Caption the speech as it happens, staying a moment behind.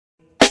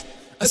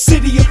A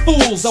city of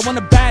fools. I wanna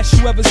bash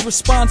whoever's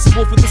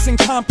responsible for this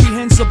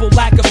incomprehensible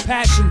lack of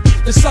passion.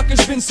 The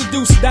sucker's been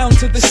seduced down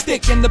to the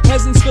stick, and the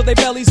peasants fill their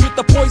bellies with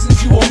the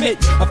poisons you omit.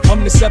 I've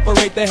come to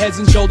separate the heads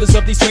and shoulders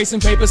of these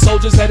tracing paper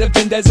soldiers that have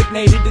been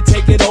designated to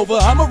take it over.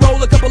 I'ma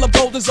roll a couple of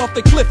boulders off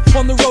the cliff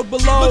on the road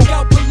below. Look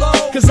out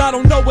below, cause I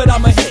don't know what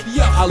I'ma hit.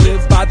 I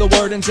live by the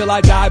word until I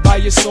die by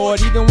your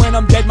sword. Even when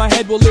I'm dead, my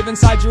head will live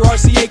inside your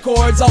RCA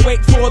chords. I'll wait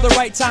for the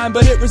right time,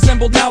 but it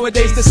resembled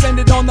nowadays.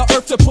 Descended on the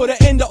earth to put an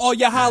end to all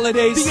your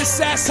holidays. The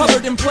assassin,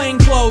 covered in plain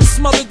clothes,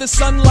 smothered the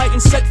sunlight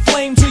and set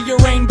flame to your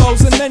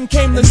rainbows. And then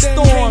came the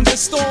storm.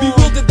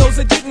 Bewildered those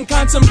that didn't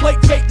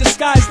contemplate fate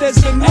disguised as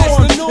the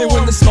norm. And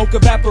when the smoke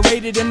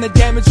evaporated and the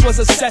damage was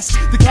assessed,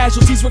 the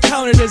casualties were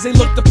counted as they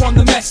looked upon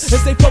the mess.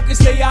 As they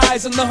focused their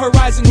eyes on the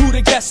horizon, who'd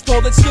have guessed?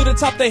 All that stood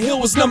atop the hill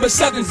was number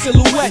 7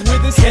 silhouette.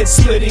 With his head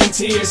splitting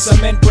tears,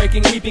 cement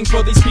breaking, weeping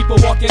for these people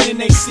walking in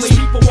they sleep.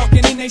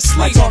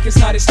 My talk is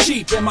not as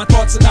cheap and my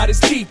thoughts are not as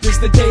deep as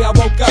the day I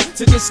woke up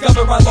to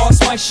discover I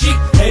lost my sheep.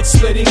 Head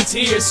splitting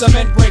tears,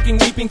 cement breaking,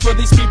 weeping for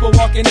these people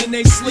walking in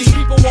they sleep.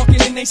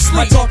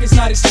 My talk is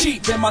not as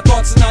cheap and my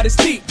thoughts are not as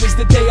deep as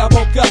the day I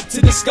woke up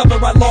to discover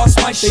I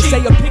lost my sheep.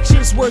 They say a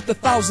picture's worth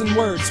 1,000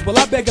 words. Well,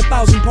 I beg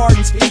 1,000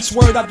 pardons for each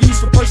word I've used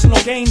for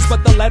personal gains,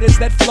 but the letters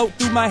that float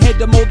through my head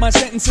to mold my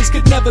sentences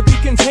could never be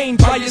contained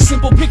by your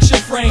simple picture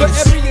frames.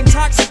 For every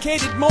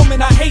intoxicated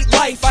moment I hate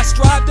life, I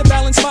strive to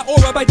balance my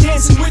aura by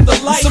dancing with the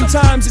light.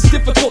 Sometimes it's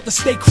difficult to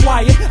stay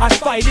quiet, I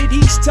fight it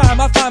each time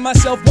I find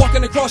myself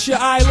walking across your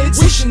eyelids,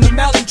 wishing the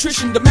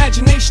malnutritioned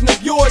imagination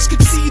of yours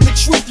could see the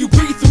truth you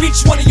breathe through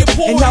each one of your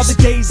pores. And now the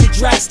days are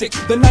drastic,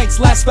 the nights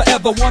last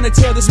forever. Wanna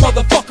tear this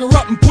motherfucker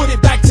up and put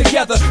it back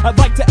together. I'd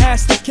like to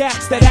ask the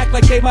cats that act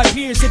like they my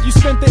peers, if you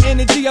spent the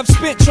energy I've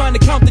spent trying to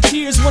count the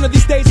tears. One of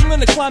these days I'm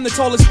gonna climb the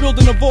tallest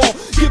building of all,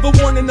 give a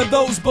warning to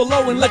those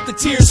below and let the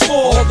tears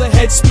fall. All the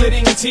head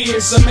splitting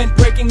tears, cement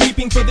breaking,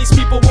 weeping for these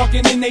people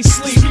walking in they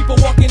sleep.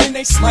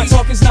 My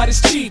talk is not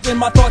as cheap and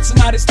my thoughts are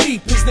not as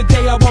deep as the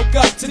day I woke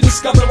up to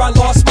discover I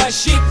lost my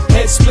sheep.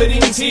 Head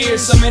splitting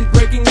tears, cement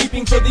breaking,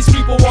 weeping for these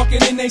people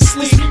walking in they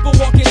sleep.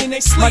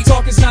 My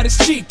talk is not as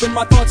cheap and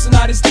my thoughts are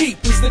not as deep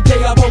as the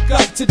day I woke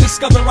up to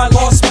discover I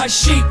lost my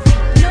sheep.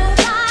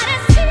 Nobody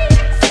sees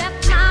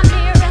except my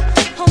mirror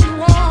on the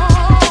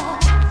wall.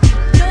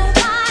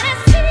 Nobody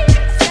sees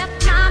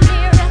except my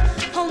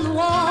mirror on the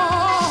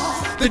wall.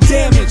 The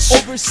damage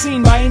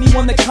overseen by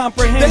anyone that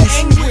comprehends. The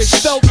anguish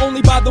felt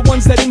only by the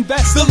ones that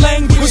invest. The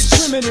language was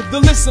primitive, the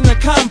listener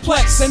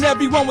complex, and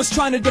everyone was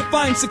trying to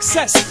define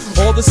success.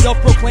 All the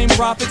self-proclaimed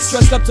prophets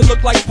dressed up to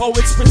look like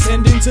poets,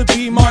 pretending to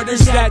be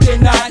martyrs that they're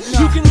not.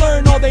 You can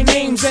learn all their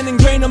names and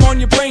ingrain them on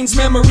your brain's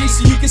memory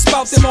so you can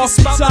spout them off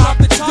the top.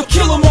 You'll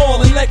kill them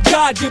all and let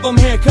God give them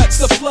haircuts.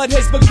 The flood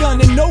has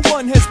begun and no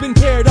one has been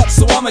paired up,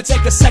 so I'ma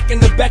take a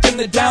second to beckon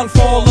the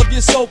downfall of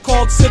your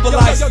so-called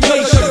civilized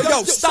nation.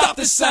 Yo, stop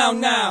the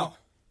sound now.